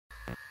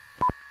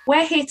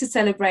We're here to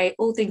celebrate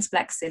all things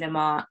Black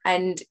cinema,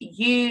 and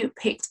you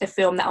picked a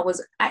film that I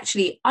was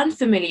actually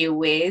unfamiliar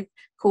with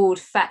called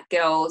Phat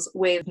Girlz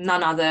with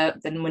none other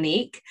than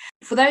Monique.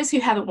 For those who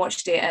haven't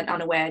watched it and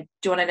unaware,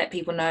 do you want to let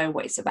people know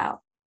what it's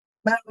about?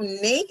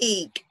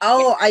 Monique.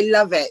 Oh, I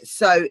love it.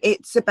 So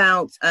it's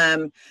about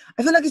I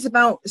feel like it's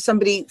about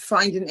somebody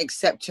finding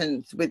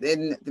acceptance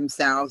within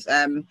themselves.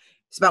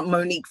 It's about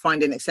Monique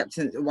finding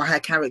acceptance of her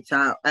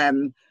character,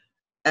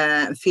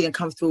 feeling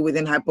comfortable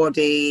within her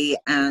body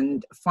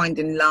and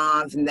finding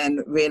love, and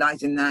then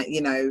realizing that,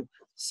 you know,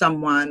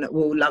 someone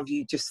will love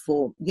you just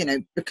for, you know,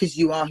 because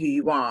you are who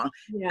you are.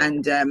 Yeah.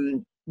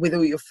 And with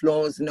all your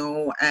flaws and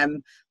all.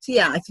 So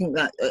yeah, I think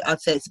that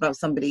I'd say it's about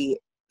somebody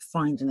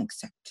finding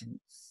acceptance.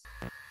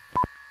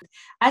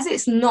 As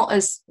it's not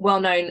as well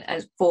known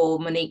as for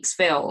Monique's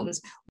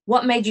films,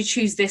 what made you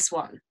choose this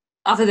one?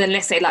 Other than,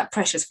 let's say, like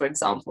Precious, for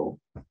example.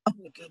 Oh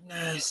my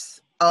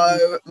goodness.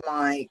 Oh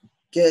my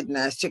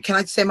goodness. Can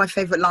I say my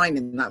favourite line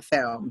in that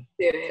film?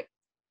 Do it.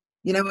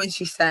 You know when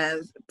she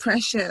says,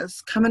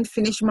 "Precious, come and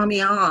finish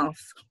mummy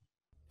off."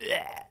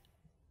 Yeah.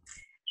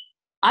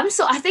 I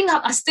think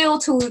I still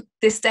to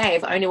this day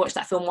have only watched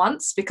that film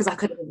once because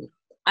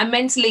I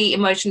mentally,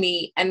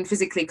 emotionally and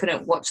physically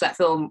couldn't watch that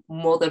film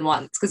more than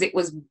once because it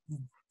was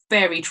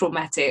very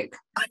traumatic.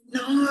 I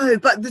know,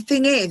 but the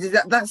thing is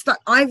that that's like,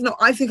 I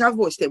think I've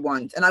watched it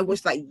once, and I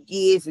watched like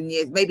years and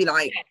years, maybe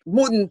like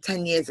more than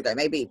 10 years ago,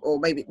 maybe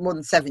more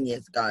than 7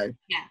 years ago.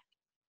 Yeah.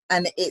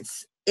 And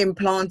it's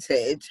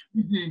implanted,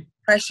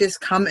 Precious,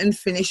 come and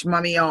finish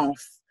mummy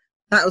off.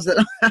 That was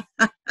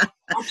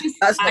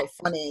that's not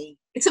funny.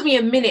 It took me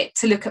a minute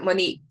to look at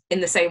Monique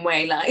in the same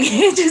way. Like,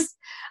 I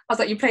was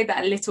like, you played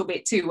that a little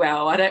bit too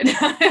well. I don't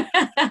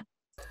know.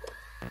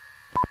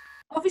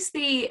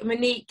 Obviously,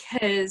 Monique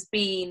has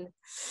been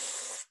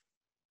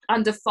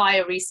under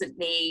fire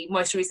recently,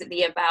 most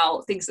recently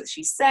about things that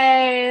she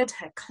said,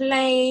 her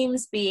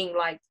claims, being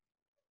like,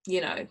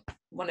 you know,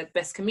 one of the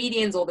best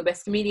comedians or the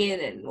best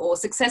comedian or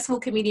successful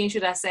comedian,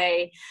 should I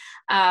say.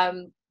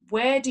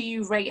 Where do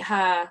you rate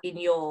her in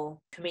your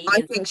comedian?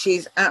 I think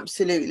she's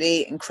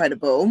absolutely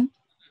incredible.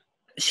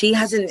 She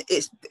hasn't,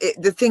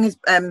 the thing is,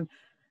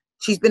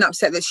 she's been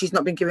upset that she's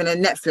not been given a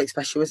Netflix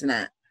special, isn't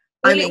it?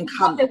 Well, I mean,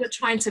 they were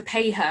trying to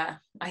pay her,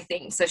 I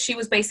think. So she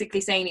was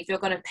basically saying, if you're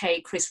going to pay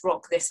Chris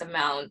Rock this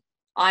amount,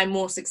 I'm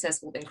more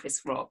successful than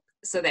Chris Rock,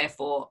 so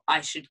therefore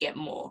I should get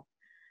more.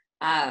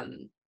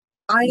 I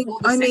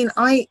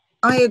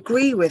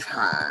agree with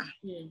her.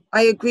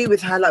 I agree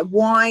with her. Like,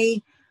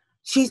 why?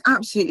 She's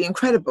absolutely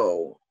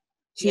incredible.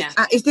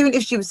 It's different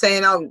if she was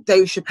saying, "Oh,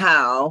 Dave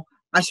Chappelle,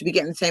 I should be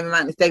getting the same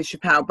amount as Dave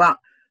Chappelle," but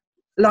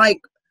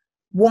like,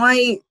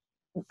 why?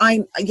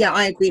 I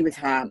agree with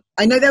her.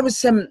 I know there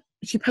was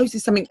she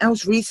posted something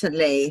else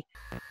recently.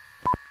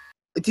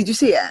 Did you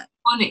see it?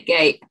 On it,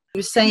 Gate. She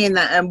was saying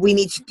that we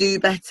need to do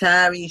better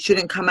and you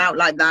shouldn't come out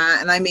like that.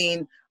 And I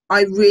mean,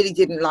 I really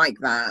didn't like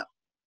that.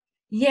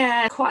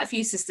 Yeah, quite a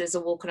few sisters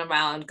are walking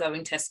around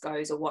going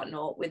Tesco's or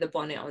whatnot with a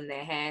bonnet on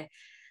their hair.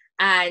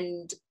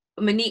 And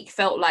Monique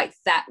felt like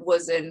that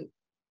wasn't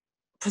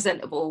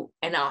presentable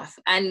enough.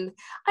 And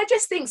I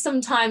just think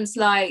sometimes,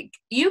 like,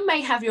 you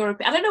may have your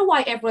opinion. I don't know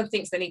why everyone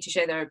thinks they need to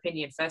share their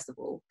opinion, first of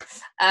all.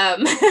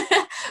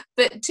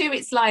 But two,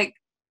 it's like,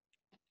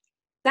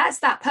 that's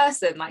that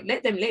person. Like,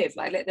 let them live.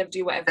 Like, let them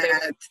do whatever they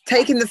want.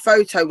 Taking the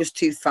photo was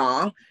too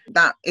far.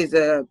 That is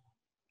a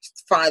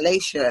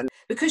violation.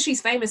 Because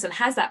she's famous and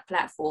has that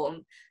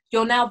platform,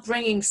 you're now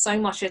bringing so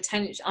much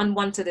attention,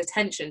 unwanted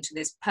attention, to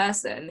this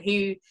person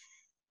who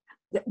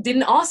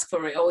didn't ask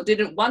for it or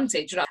didn't want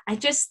it. You know, I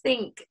just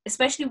think,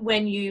 especially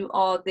when you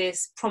are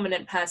this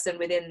prominent person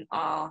within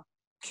our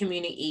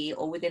community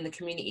or within the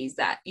communities,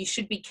 that you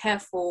should be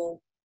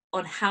careful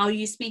on how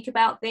you speak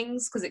about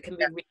things, because it can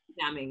be really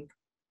damning.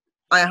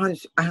 I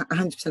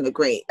 100%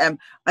 agree. I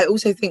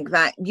also think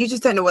that you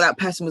just don't know what that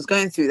person was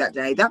going through that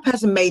day. That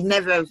person may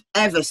never have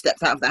ever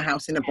stepped out of their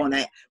house in a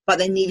bonnet, but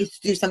they needed to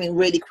do something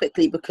really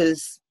quickly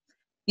because,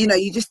 you know,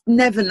 you just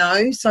never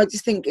know. So I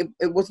just think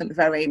it wasn't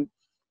very...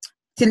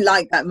 Didn't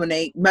like that,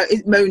 Monique.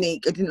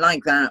 Monique, I didn't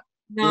like that.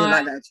 No, I didn't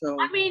like that at all.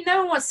 I mean, no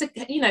one wants to,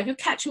 you know, if you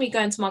catch me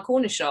going to my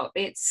corner shop,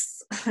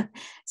 it's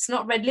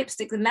not red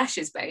lipstick and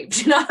lashes, babe.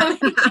 You know what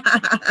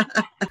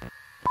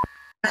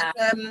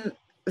I mean?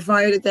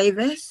 Viola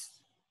Davis?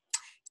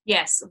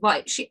 Yes,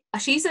 but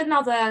she's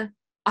another...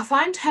 I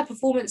find her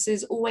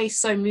performances always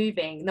so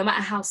moving, no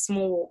matter how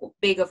small or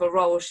big of a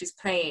role she's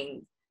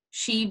playing.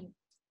 She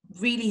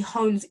really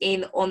hones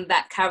in on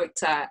that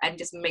character and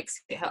just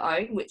makes it her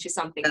own, which is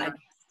something I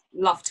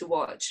love to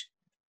watch.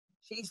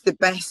 She's the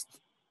best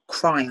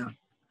crier.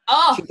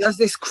 Oh, she does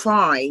this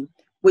cry,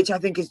 which I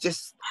think is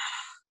just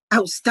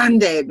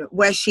outstanding,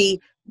 where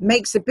she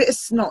makes a bit of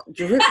snot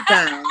drip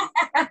down.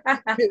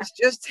 It's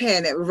just here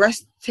and it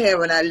rests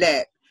here on her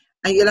lip.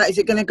 And you're like, is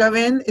it going to go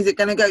in? Is it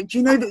going to go? Do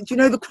you know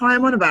the cry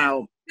I'm on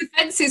about? The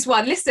Fences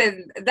one.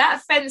 Listen,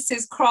 that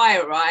Fences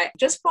cry, right?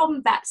 Just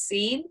from that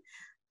scene,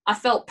 I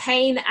felt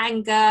pain,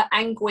 anger,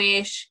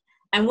 anguish,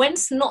 And when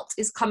snot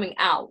is coming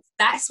out,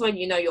 that's when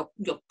you know you're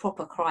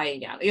proper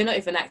crying out. You're not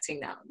even acting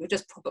now. You're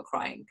just proper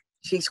crying.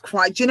 She's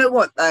quite. Do you know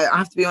what? Though I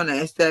have to be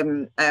honest.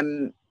 And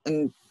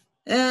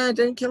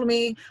don't kill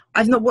me.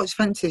 I've not watched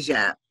Fences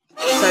yet,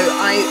 so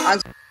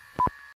I